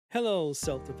Hello,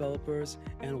 self developers,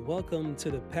 and welcome to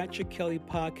the Patrick Kelly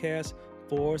Podcast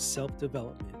for Self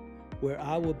Development, where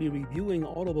I will be reviewing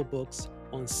audible books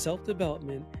on self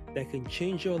development that can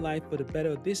change your life for the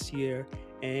better this year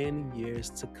and years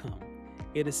to come.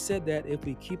 It is said that if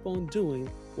we keep on doing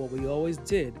what we always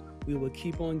did, we will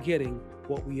keep on getting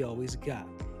what we always got.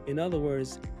 In other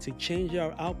words, to change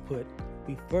our output,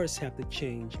 we first have to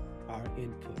change our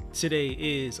input. Today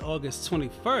is August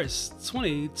 21st,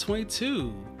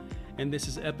 2022. And this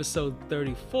is episode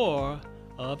 34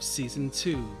 of season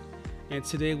 2. And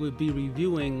today we'll be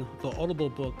reviewing the audible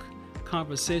book,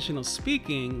 Conversational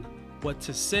Speaking, What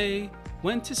to Say,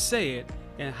 When to Say It,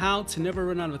 and How to Never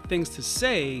Run Out of Things to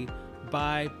Say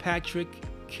by Patrick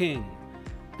King.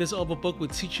 This audible book will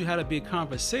teach you how to be a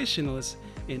conversationalist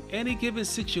in any given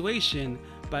situation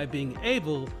by being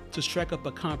able to strike up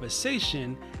a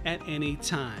conversation at any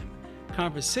time.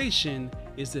 Conversation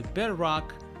is the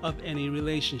bedrock of any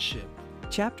relationship.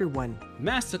 Chapter 1.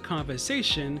 Master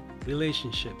conversation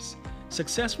relationships.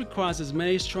 Success requires as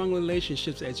many strong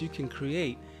relationships as you can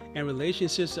create, and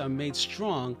relationships are made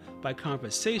strong by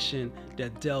conversation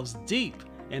that delves deep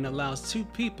and allows two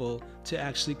people to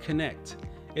actually connect.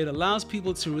 It allows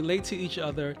people to relate to each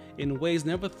other in ways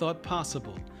never thought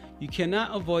possible. You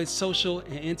cannot avoid social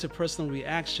and interpersonal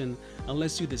reaction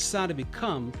unless you decide to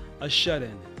become a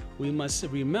shut-in. We must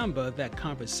remember that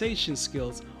conversation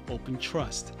skills open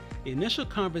trust. Initial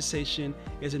conversation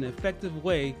is an effective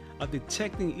way of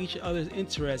detecting each other's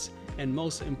interests and,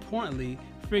 most importantly,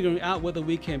 figuring out whether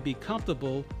we can be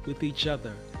comfortable with each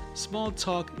other. Small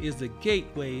talk is the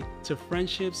gateway to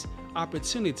friendships,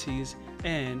 opportunities,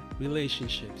 and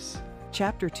relationships.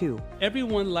 Chapter 2.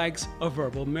 Everyone likes a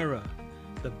verbal mirror.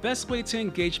 The best way to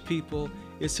engage people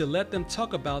is to let them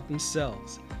talk about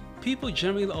themselves. People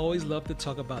generally always love to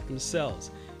talk about themselves.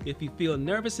 If you feel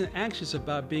nervous and anxious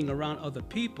about being around other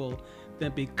people, then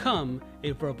become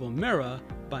a verbal mirror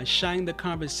by shining the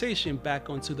conversation back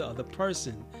onto the other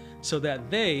person so that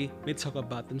they may talk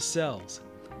about themselves.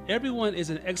 Everyone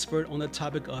is an expert on the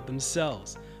topic of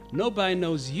themselves. Nobody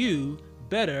knows you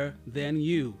better than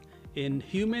you. In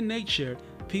human nature,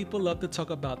 people love to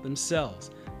talk about themselves.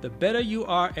 The better you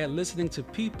are at listening to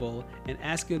people and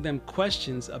asking them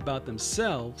questions about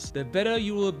themselves, the better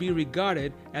you will be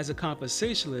regarded as a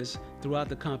conversationalist throughout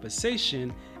the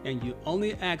conversation, and you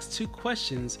only asked 2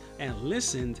 questions and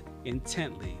listened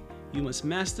intently. You must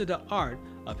master the art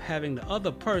of having the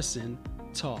other person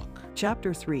talk.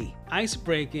 Chapter 3. Ice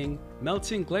breaking,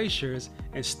 melting glaciers,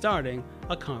 and starting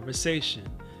a conversation.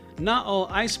 Not all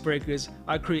icebreakers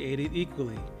are created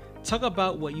equally. Talk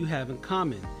about what you have in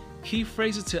common. Key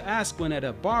phrases to ask when at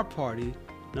a bar party.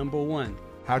 Number 1.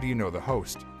 How do you know the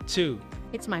host? 2.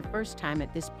 It's my first time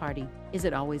at this party. Is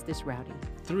it always this rowdy?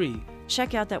 3.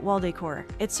 Check out that wall decor.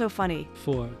 It's so funny.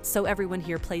 4. So everyone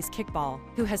here plays kickball.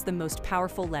 Who has the most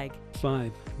powerful leg?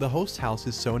 5. The host's house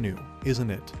is so new,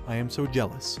 isn't it? I am so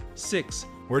jealous. 6.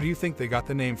 Where do you think they got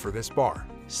the name for this bar?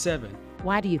 7.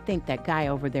 Why do you think that guy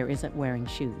over there isn't wearing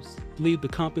shoes? Leave the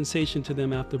compensation to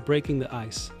them after breaking the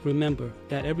ice. Remember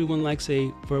that everyone likes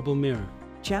a verbal mirror.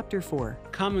 Chapter 4.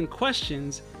 Common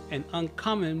questions and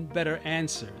uncommon better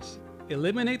answers.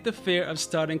 Eliminate the fear of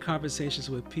starting conversations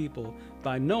with people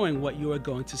by knowing what you are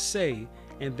going to say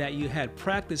and that you had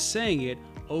practice saying it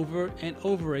over and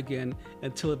over again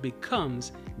until it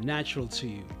becomes natural to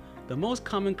you. The most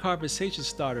common conversation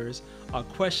starters are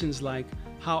questions like,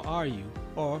 "How are you?"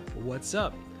 or "What's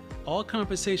up?" All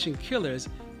conversation killers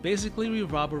basically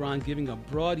revolve around giving a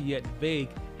broad yet vague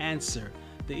answer.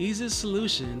 The easiest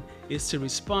solution is to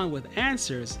respond with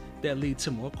answers that lead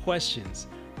to more questions.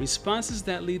 Responses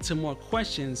that lead to more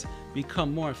questions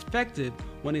become more effective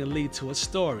when they lead to a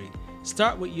story.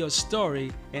 Start with your story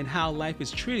and how life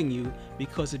is treating you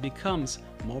because it becomes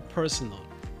more personal.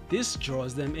 This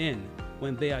draws them in.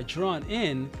 When they are drawn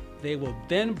in, they will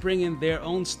then bring in their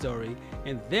own story,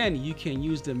 and then you can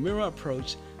use the mirror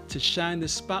approach to shine the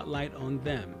spotlight on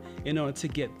them in order to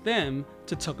get them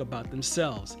to talk about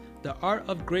themselves. The art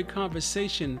of great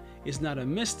conversation is not a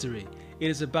mystery.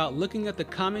 It is about looking at the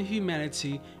common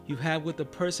humanity you have with the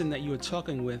person that you are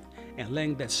talking with and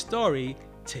letting that story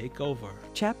take over.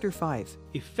 Chapter 5.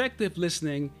 Effective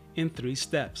listening in 3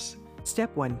 steps.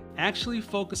 Step 1. Actually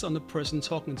focus on the person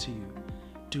talking to you.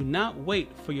 Do not wait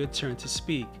for your turn to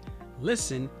speak.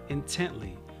 Listen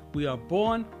intently. We are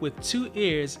born with 2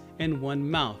 ears and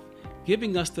 1 mouth,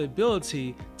 giving us the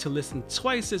ability to listen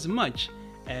twice as much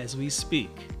as we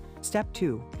speak. Step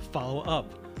 2. Follow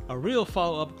up. A real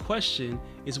follow-up question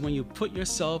is when you put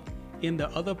yourself in the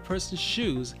other person's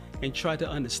shoes and try to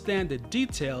understand the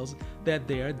details that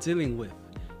they are dealing with.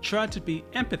 Try to be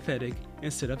empathetic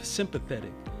instead of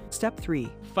sympathetic. Step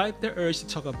 3. Fight the urge to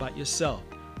talk about yourself.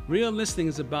 Real listening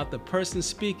is about the person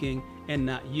speaking and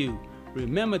not you.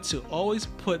 Remember to always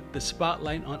put the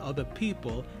spotlight on other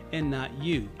people and not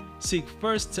you. Seek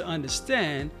first to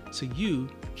understand so you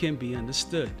can be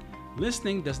understood.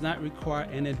 Listening does not require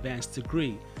an advanced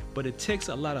degree, but it takes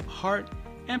a lot of heart,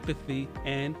 empathy,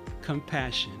 and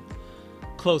compassion.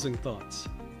 Closing thoughts.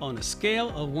 On a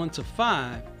scale of 1 to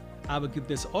 5, I would give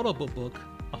this Audible book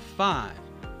a 5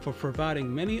 for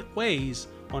providing many ways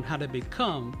on how to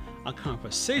become a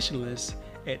conversationalist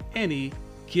at any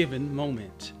given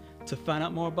moment. To find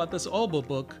out more about this Audible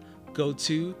book, go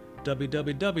to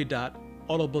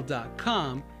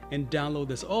www.audible.com and download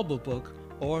this Audible book,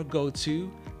 or go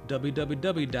to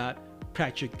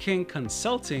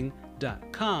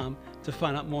www.patrickkingconsulting.com to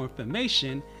find out more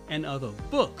information and other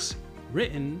books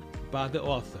written by the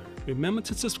author. Remember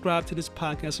to subscribe to this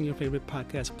podcast on your favorite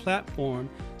podcast platform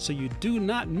so you do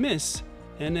not miss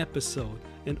an episode.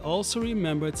 And also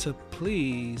remember to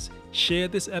please share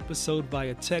this episode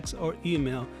via text or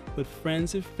email with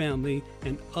friends and family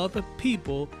and other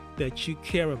people that you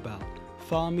care about.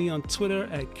 Follow me on Twitter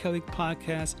at Kelly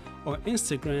Podcast or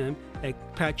Instagram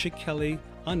at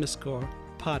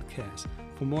PatrickKelly_podcast.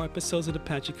 For more episodes of the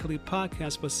Patrick Kelly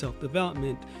Podcast for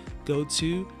self-development, go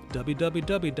to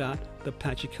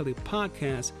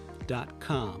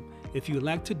www.thepatrickkellypodcast.com. If you would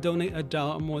like to donate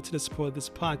 $1 or more to the support of this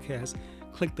podcast,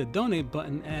 click the donate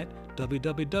button at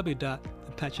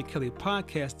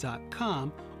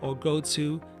www.thepatrickkellypodcast.com or go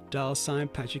to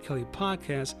 $Patrick Kelly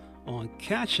Podcast on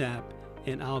Cash App,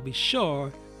 and I'll be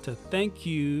sure to thank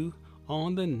you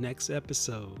on the next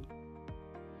episode.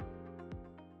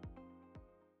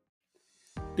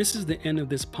 This is the end of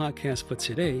this podcast for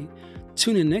today.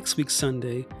 Tune in next week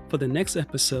Sunday for the next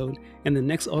episode and the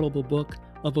next Audible book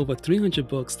of over 300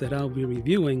 books that I'll be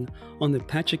reviewing on the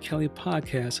Patrick Kelly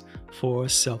Podcast for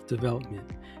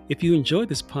self-development. If you enjoyed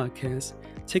this podcast,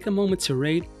 take a moment to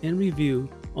rate and review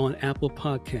on Apple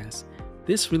Podcasts.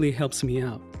 This really helps me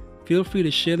out. Feel free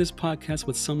to share this podcast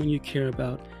with someone you care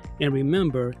about. And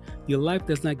remember, your life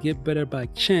does not get better by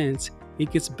chance,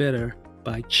 it gets better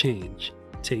by change.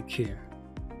 Take care.